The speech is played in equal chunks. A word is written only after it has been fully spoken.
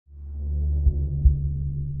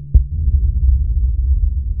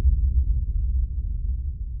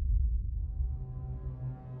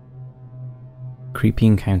creepy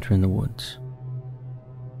encounter in the woods.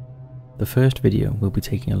 The first video we'll be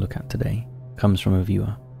taking a look at today comes from a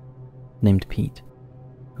viewer named Pete,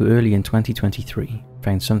 who early in 2023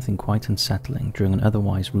 found something quite unsettling during an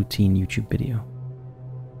otherwise routine YouTube video.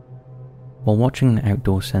 While watching an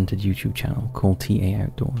outdoor-centered YouTube channel called TA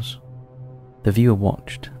Outdoors, the viewer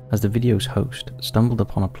watched as the video's host stumbled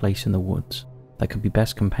upon a place in the woods that could be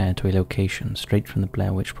best compared to a location straight from the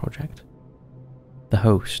Blair Witch Project. The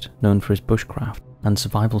host, known for his bushcraft and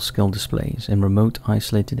survival skill displays in remote,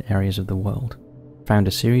 isolated areas of the world, found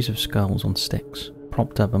a series of skulls on sticks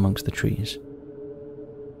propped up amongst the trees.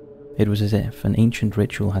 It was as if an ancient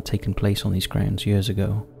ritual had taken place on these grounds years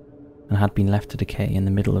ago and had been left to decay in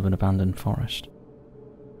the middle of an abandoned forest.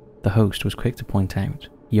 The host was quick to point out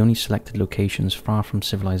he only selected locations far from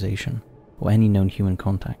civilization or any known human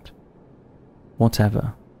contact.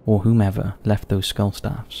 Whatever or whomever left those skull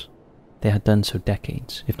staffs, they had done so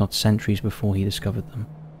decades, if not centuries before he discovered them.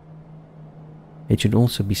 It should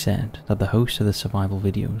also be said that the host of the survival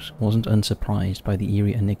videos wasn't unsurprised by the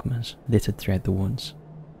eerie enigmas littered throughout the woods.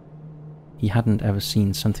 He hadn't ever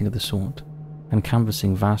seen something of the sort, and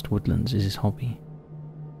canvassing vast woodlands is his hobby.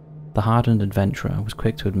 The hardened adventurer was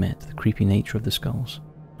quick to admit the creepy nature of the skulls,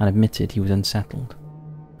 and admitted he was unsettled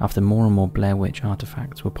after more and more Blair Witch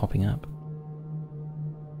artifacts were popping up.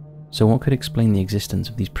 So what could explain the existence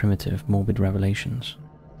of these primitive, morbid revelations?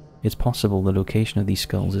 It's possible the location of these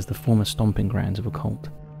skulls is the former stomping grounds of a cult.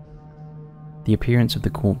 The appearance of the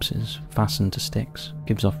corpses, fastened to sticks,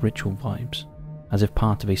 gives off ritual vibes, as if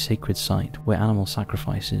part of a sacred site where animal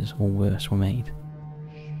sacrifices or worse were made.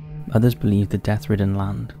 Others believe the death-ridden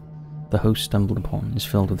land the host stumbled upon is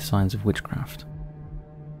filled with signs of witchcraft.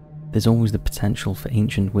 There's always the potential for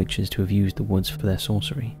ancient witches to have used the woods for their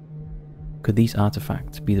sorcery. Could these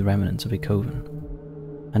artifacts be the remnants of a coven?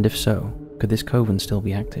 And if so, could this coven still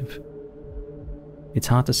be active? It's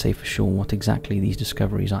hard to say for sure what exactly these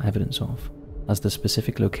discoveries are evidence of, as the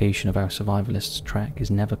specific location of our survivalist's trek is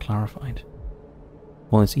never clarified.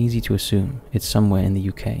 While it's easy to assume it's somewhere in the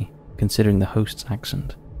UK, considering the host's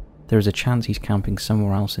accent, there is a chance he's camping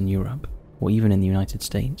somewhere else in Europe, or even in the United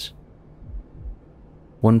States.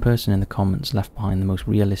 One person in the comments left behind the most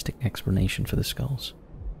realistic explanation for the skulls.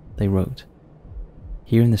 They wrote,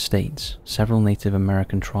 "Here in the States, several Native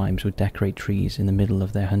American tribes would decorate trees in the middle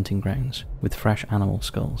of their hunting grounds with fresh animal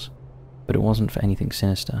skulls, but it wasn't for anything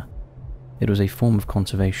sinister. It was a form of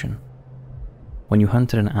conservation. When you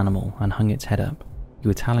hunted an animal and hung its head up, you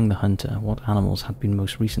were telling the hunter what animals had been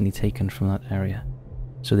most recently taken from that area,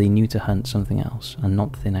 so they knew to hunt something else and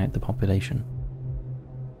not thin out the population.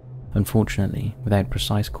 Unfortunately, without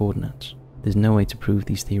precise coordinates, there's no way to prove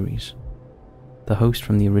these theories. The host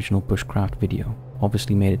from the original bushcraft video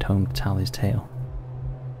obviously made it home to tell his tale.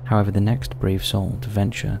 However, the next brave soul to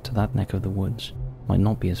venture to that neck of the woods might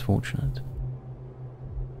not be as fortunate."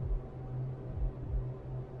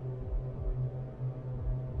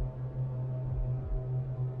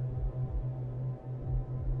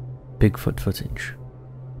 Bigfoot footage.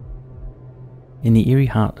 In the eerie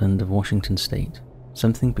heartland of Washington state,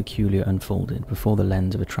 something peculiar unfolded before the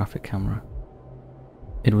lens of a traffic camera.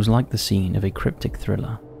 It was like the scene of a cryptic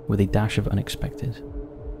thriller with a dash of unexpected.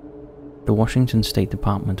 The Washington State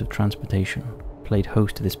Department of Transportation played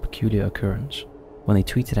host to this peculiar occurrence when they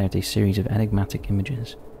tweeted out a series of enigmatic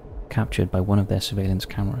images captured by one of their surveillance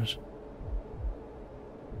cameras.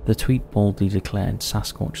 The tweet boldly declared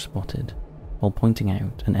Sasquatch spotted, while pointing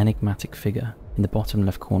out an enigmatic figure in the bottom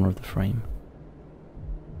left corner of the frame.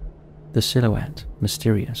 The silhouette,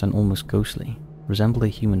 mysterious and almost ghostly, resembled a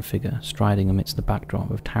human figure striding amidst the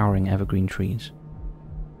backdrop of towering evergreen trees.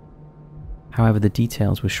 However, the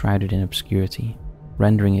details were shrouded in obscurity,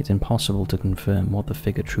 rendering it impossible to confirm what the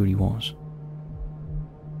figure truly was.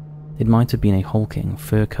 It might have been a hulking,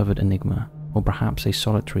 fur-covered enigma, or perhaps a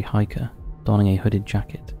solitary hiker donning a hooded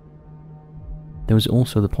jacket. There was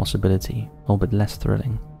also the possibility, albeit less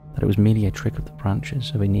thrilling, that it was merely a trick of the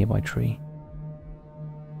branches of a nearby tree.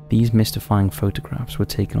 These mystifying photographs were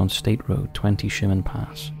taken on State Road 20 Sherman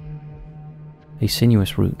Pass, a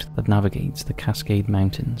sinuous route that navigates the Cascade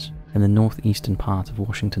Mountains in the northeastern part of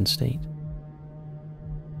Washington state.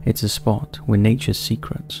 It's a spot where nature's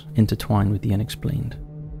secrets intertwine with the unexplained,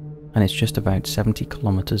 and it's just about 70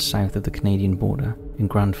 kilometers south of the Canadian border in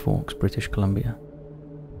Grand Forks, British Columbia.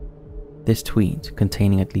 This tweet,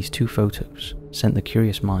 containing at least 2 photos, sent the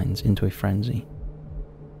curious minds into a frenzy.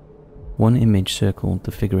 One image circled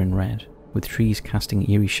the figure in red, with trees casting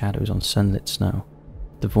eerie shadows on sunlit snow,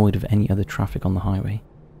 devoid of any other traffic on the highway.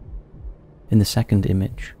 In the second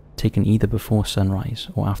image, taken either before sunrise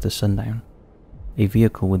or after sundown, a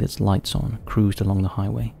vehicle with its lights on cruised along the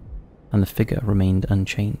highway, and the figure remained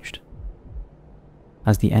unchanged.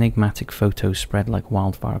 As the enigmatic photos spread like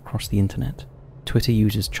wildfire across the internet, Twitter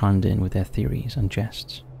users chimed in with their theories and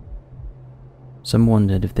jests. Some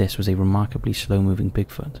wondered if this was a remarkably slow-moving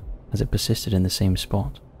Bigfoot, as it persisted in the same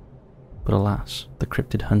spot. But alas, the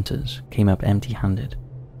cryptid hunters came up empty-handed,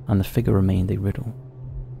 and the figure remained a riddle.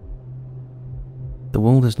 The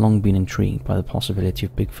world has long been intrigued by the possibility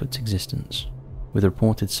of Bigfoot's existence, with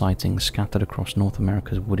reported sightings scattered across North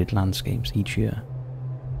America's wooded landscapes each year.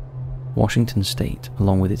 Washington State,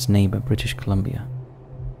 along with its neighbour British Columbia,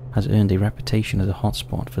 has earned a reputation as a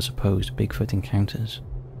hotspot for supposed Bigfoot encounters.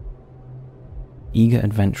 Eager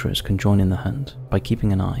adventurers can join in the hunt by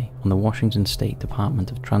keeping an eye on the Washington State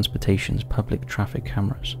Department of Transportation's public traffic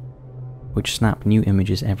cameras, which snap new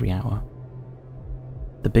images every hour.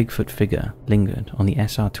 The Bigfoot figure lingered on the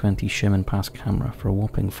SR-20 Sherman Pass camera for a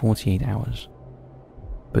whopping 48 hours,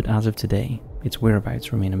 but as of today, its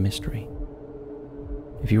whereabouts remain a mystery.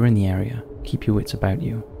 If you're in the area, keep your wits about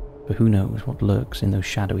you, for who knows what lurks in those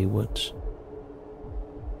shadowy woods.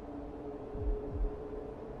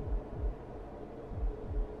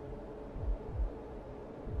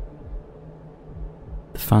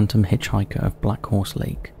 The Phantom Hitchhiker of Black Horse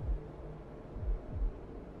Lake.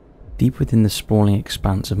 Deep within the sprawling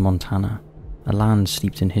expanse of Montana, a land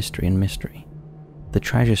steeped in history and mystery, the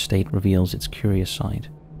Treasure State reveals its curious side.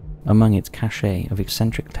 Among its cachet of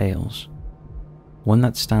eccentric tales, one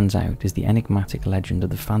that stands out is the enigmatic legend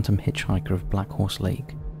of the Phantom Hitchhiker of Black Horse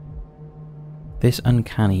Lake. This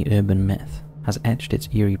uncanny urban myth has etched its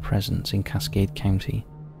eerie presence in Cascade County,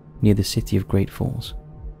 near the city of Great Falls,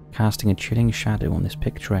 casting a chilling shadow on this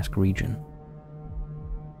picturesque region.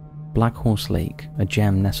 Black Horse Lake, a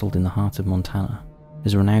gem nestled in the heart of Montana,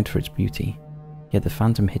 is renowned for its beauty, yet the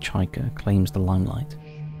Phantom Hitchhiker claims the limelight.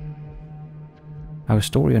 Our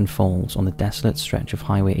story unfolds on the desolate stretch of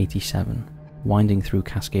Highway 87, winding through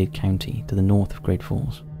Cascade County to the north of Great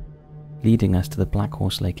Falls, leading us to the Black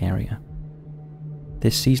Horse Lake area.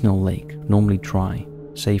 This seasonal lake, normally dry,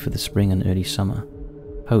 save for the spring and early summer,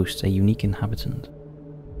 hosts a unique inhabitant,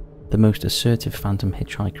 the most assertive phantom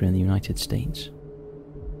hitchhiker in the United States.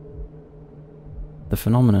 The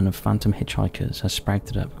phenomenon of phantom hitchhikers has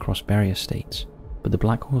sprouted up across various states, but the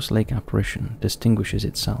Black Horse Lake apparition distinguishes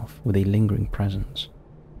itself with a lingering presence.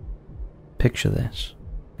 Picture this: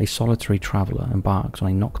 a solitary traveller embarks on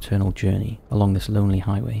a nocturnal journey along this lonely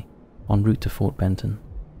highway, en route to Fort Benton.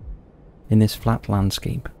 In this flat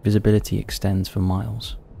landscape, visibility extends for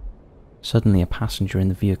miles. Suddenly, a passenger in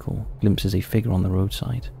the vehicle glimpses a figure on the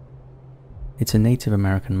roadside. It's a Native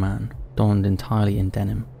American man, donned entirely in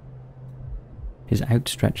denim, his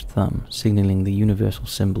outstretched thumb signalling the universal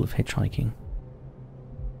symbol of hitchhiking.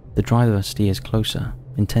 The driver steers closer,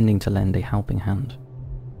 intending to lend a helping hand,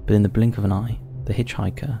 but in the blink of an eye, the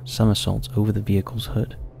hitchhiker somersaults over the vehicle's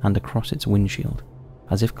hood and across its windshield,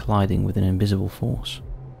 as if colliding with an invisible force.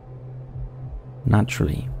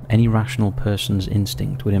 Naturally, any rational person's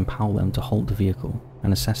instinct would impel them to halt the vehicle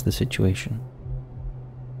and assess the situation.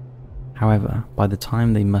 However, by the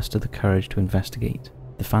time they muster the courage to investigate,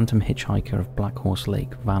 the phantom hitchhiker of Black Horse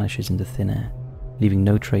Lake vanishes into thin air, leaving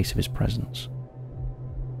no trace of his presence.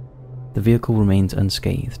 The vehicle remains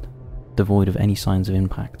unscathed, devoid of any signs of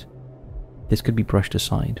impact. This could be brushed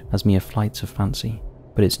aside as mere flights of fancy,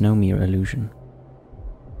 but it's no mere illusion.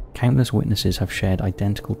 Countless witnesses have shared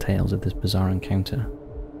identical tales of this bizarre encounter,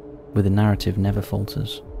 where the narrative never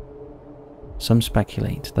falters. Some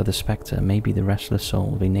speculate that the spectre may be the restless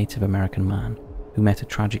soul of a Native American man who met a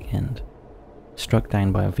tragic end, struck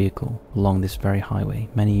down by a vehicle along this very highway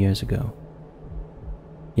many years ago.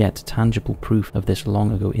 Yet tangible proof of this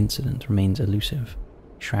long ago incident remains elusive,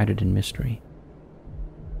 shrouded in mystery.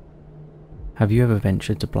 Have you ever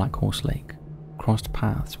ventured to Black Horse Lake, crossed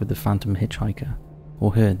paths with the phantom hitchhiker,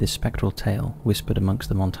 or heard this spectral tale whispered amongst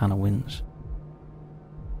the Montana winds?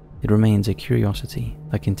 It remains a curiosity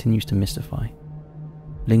that continues to mystify,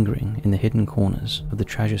 lingering in the hidden corners of the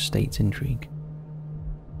Treasure State's intrigue.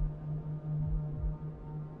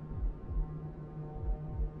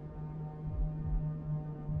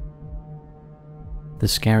 The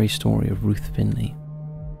scary story of Ruth Finley.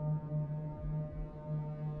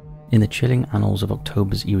 In the chilling annals of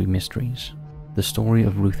October's eerie mysteries, the story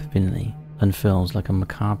of Ruth Finley unfurls like a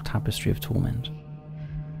macabre tapestry of torment.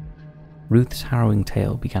 Ruth's harrowing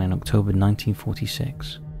tale began in October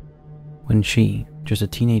 1946, when she, just a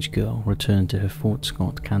teenage girl, returned to her Fort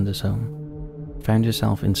Scott, Kansas home, found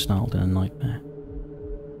herself ensnarled in a nightmare.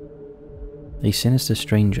 A sinister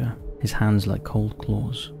stranger, his hands like cold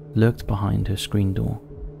claws, lurked behind her screen door,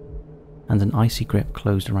 and an icy grip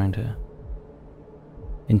closed around her.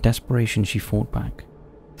 In desperation she fought back,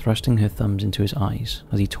 thrusting her thumbs into his eyes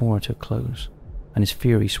as he tore at her clothes, and his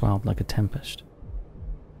fury swelled like a tempest.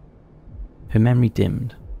 Her memory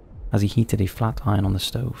dimmed as he heated a flat iron on the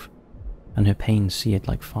stove, and her pain seared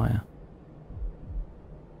like fire.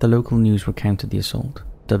 The local news recounted the assault,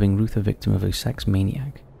 dubbing Ruth a victim of a sex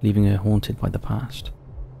maniac, leaving her haunted by the past.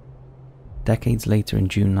 Decades later, in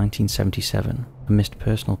June 1977, amidst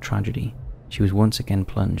personal tragedy, she was once again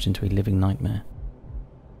plunged into a living nightmare.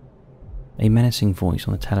 A menacing voice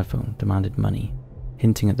on the telephone demanded money,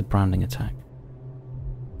 hinting at the branding attack.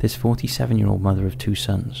 This 47-year-old mother of 2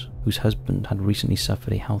 sons, whose husband had recently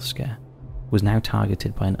suffered a health scare, was now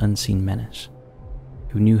targeted by an unseen menace,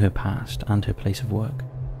 who knew her past and her place of work.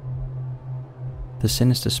 The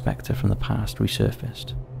sinister spectre from the past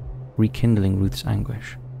resurfaced, rekindling Ruth's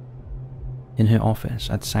anguish. In her office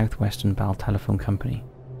at Southwestern Bell Telephone Company,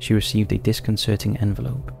 she received a disconcerting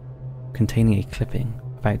envelope containing a clipping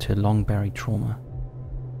about her long-buried trauma.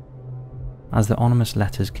 As the anonymous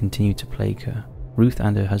letters continued to plague her, Ruth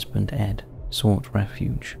and her husband Ed sought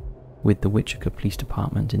refuge with the Hitchhiker Police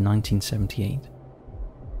Department in 1978.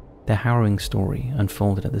 Their harrowing story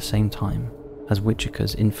unfolded at the same time as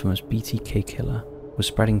Hitchhiker's infamous BTK killer was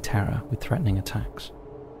spreading terror with threatening attacks.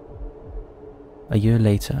 A year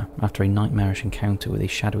later, after a nightmarish encounter with a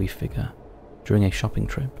shadowy figure during a shopping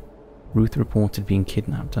trip, Ruth reported being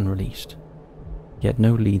kidnapped and released, yet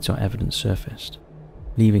no leads or evidence surfaced,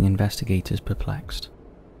 leaving investigators perplexed.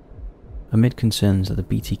 Amid concerns that the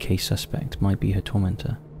BTK suspect might be her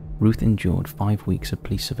tormentor, Ruth endured 5 weeks of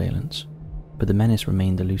police surveillance, but the menace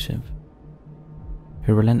remained elusive.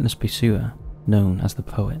 Her relentless pursuer, known as the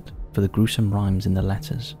Poet for the gruesome rhymes in the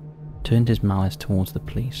letters, turned his malice towards the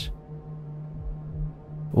police.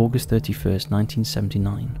 August 31st,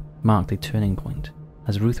 1979 marked a turning point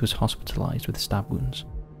as Ruth was hospitalized with stab wounds,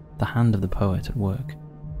 the hand of the Poet at work.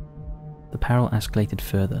 The peril escalated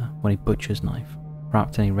further when a butcher's knife,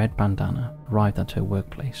 wrapped in a red bandana, arrived at her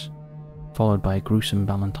workplace, followed by a gruesome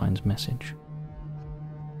Valentine's message.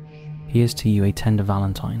 "Here's to you a tender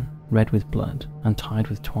Valentine, red with blood and tied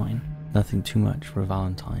with twine, nothing too much for a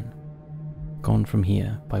Valentine. Gone from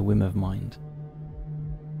here by whim of mind."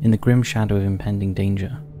 In the grim shadow of impending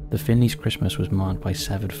danger, the Finley's Christmas was marred by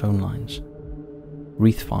severed phone lines,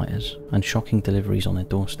 wreath fires, and shocking deliveries on their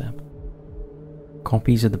doorstep.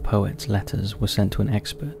 Copies of the Poet's letters were sent to an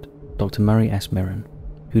expert, Dr. Murray S. Mirren,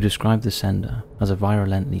 who described the sender as a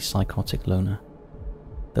virulently psychotic loner.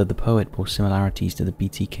 Though the Poet bore similarities to the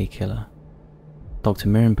BTK killer, Dr.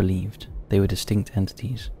 Mirren believed they were distinct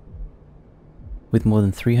entities. With more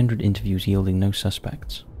than 300 interviews yielding no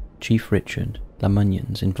suspects, Chief Richard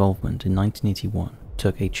LaMunnion's involvement in 1981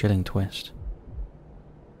 took a chilling twist.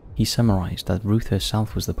 He summarized that Ruth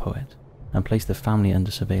herself was the Poet and placed the family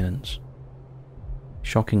under surveillance.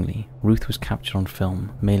 Shockingly, Ruth was captured on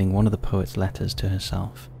film mailing one of the Poet's letters to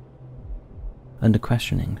herself. Under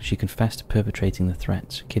questioning, she confessed to perpetrating the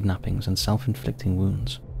threats, kidnappings, and self-inflicting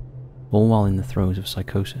wounds, all while in the throes of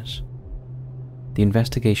psychosis. The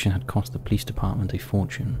investigation had cost the police department a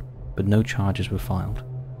fortune, but no charges were filed,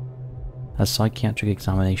 as psychiatric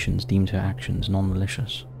examinations deemed her actions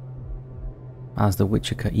non-malicious. As the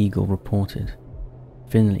Hitchhiker Eagle reported,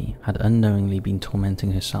 Finley had unknowingly been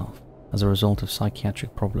tormenting herself as a result of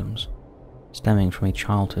psychiatric problems, stemming from a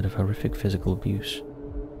childhood of horrific physical abuse.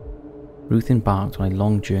 Ruth embarked on a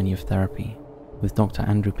long journey of therapy with Dr.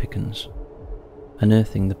 Andrew Pickens,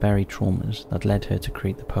 unearthing the buried traumas that led her to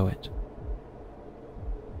create the Poet.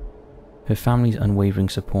 Her family's unwavering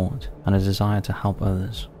support and a desire to help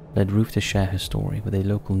others led Ruth to share her story with a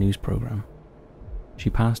local news program. She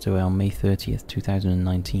passed away on May 30th,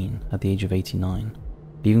 2019 at the age of 89,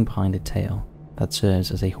 leaving behind a tale that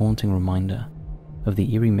serves as a haunting reminder of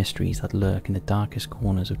the eerie mysteries that lurk in the darkest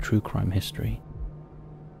corners of true crime history.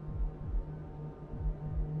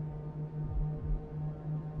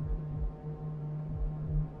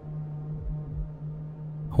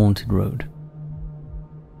 Haunted Road.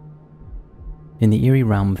 In the eerie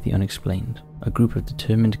realm of the unexplained, a group of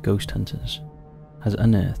determined ghost hunters has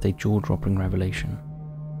unearthed a jaw-dropping revelation.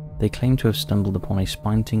 They claim to have stumbled upon a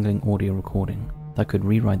spine-tingling audio recording that could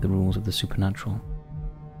rewrite the rules of the supernatural.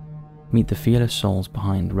 Meet the fearless souls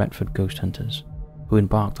behind Retford Ghost Hunters, who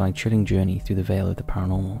embarked on a chilling journey through the veil of the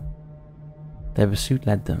paranormal. Their pursuit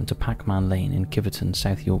led them to Pac-Man Lane in Kiverton,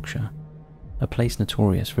 South Yorkshire, a place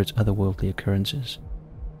notorious for its otherworldly occurrences,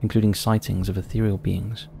 including sightings of ethereal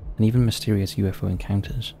beings and even mysterious UFO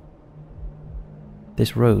encounters.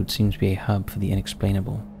 This road seems to be a hub for the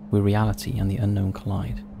inexplainable, where reality and the unknown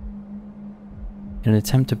collide. In an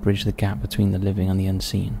attempt to bridge the gap between the living and the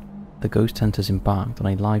unseen, the ghost hunters embarked on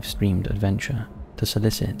a live-streamed adventure to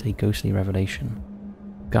solicit a ghostly revelation.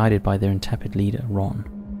 guided by their intrepid leader,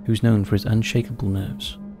 Ron, who's known for his unshakable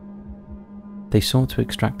nerves. They sought to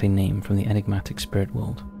extract a name from the enigmatic spirit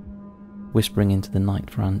world, whispering into the night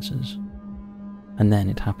for answers. And then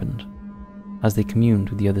it happened. As they communed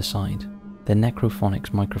with the other side, their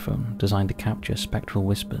necrophonics microphone, designed to capture spectral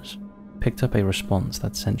whispers, picked up a response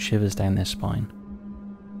that sent shivers down their spine.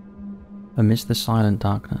 Amidst the silent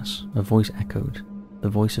darkness, a voice echoed, the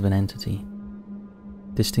voice of an entity,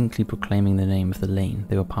 distinctly proclaiming the name of the lane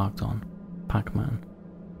they were parked on, Pac-Man.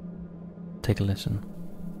 Take a listen.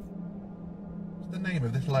 What's the name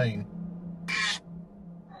of this lane?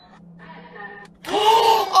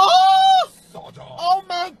 Oh! Oh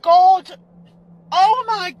my god! Oh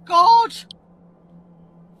my god!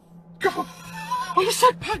 God! Oh, you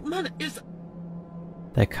said Pac-Man is...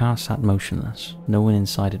 Their car sat motionless, no one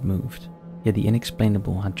inside had moved, yet the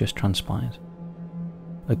inexplainable had just transpired.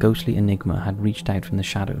 A ghostly enigma had reached out from the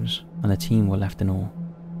shadows, and the team were left in awe.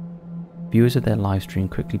 Viewers of their livestream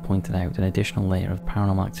quickly pointed out an additional layer of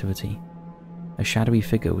paranormal activity. A shadowy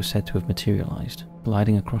figure was said to have materialized,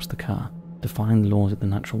 gliding across the car, defying the laws of the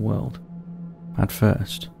natural world. At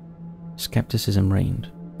first, skepticism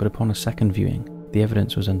reigned, but upon a second viewing, the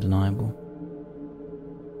evidence was undeniable.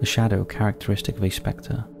 The shadow, characteristic of a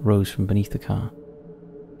spectre, rose from beneath the car,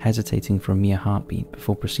 hesitating for a mere heartbeat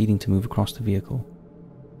before proceeding to move across the vehicle.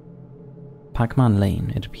 Pac-Man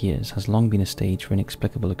Lane, it appears, has long been a stage for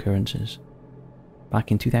inexplicable occurrences.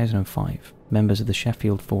 Back in 2005, members of the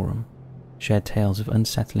Sheffield Forum shared tales of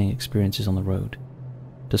unsettling experiences on the road,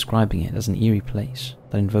 describing it as an eerie place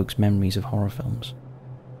that invokes memories of horror films.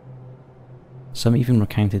 Some even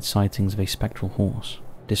recounted sightings of a spectral horse,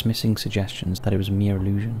 dismissing suggestions that it was a mere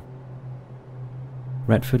illusion.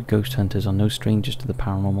 Retford ghost hunters are no strangers to the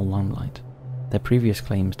paranormal limelight. Their previous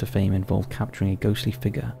claims to fame involved capturing a ghostly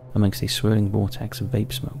figure amongst a swirling vortex of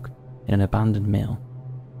vape smoke in an abandoned mill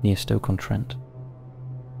near Stoke-on-Trent.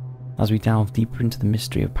 As we delve deeper into the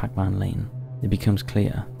mystery of Pac-Man Lane, it becomes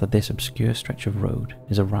clear that this obscure stretch of road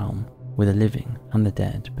is a realm where the living and the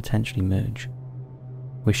dead potentially merge,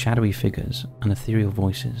 where shadowy figures and ethereal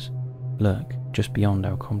voices lurk just beyond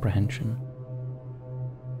our comprehension.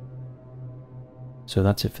 So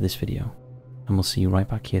that's it for this video, and we'll see you right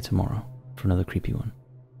back here tomorrow for another creepy one.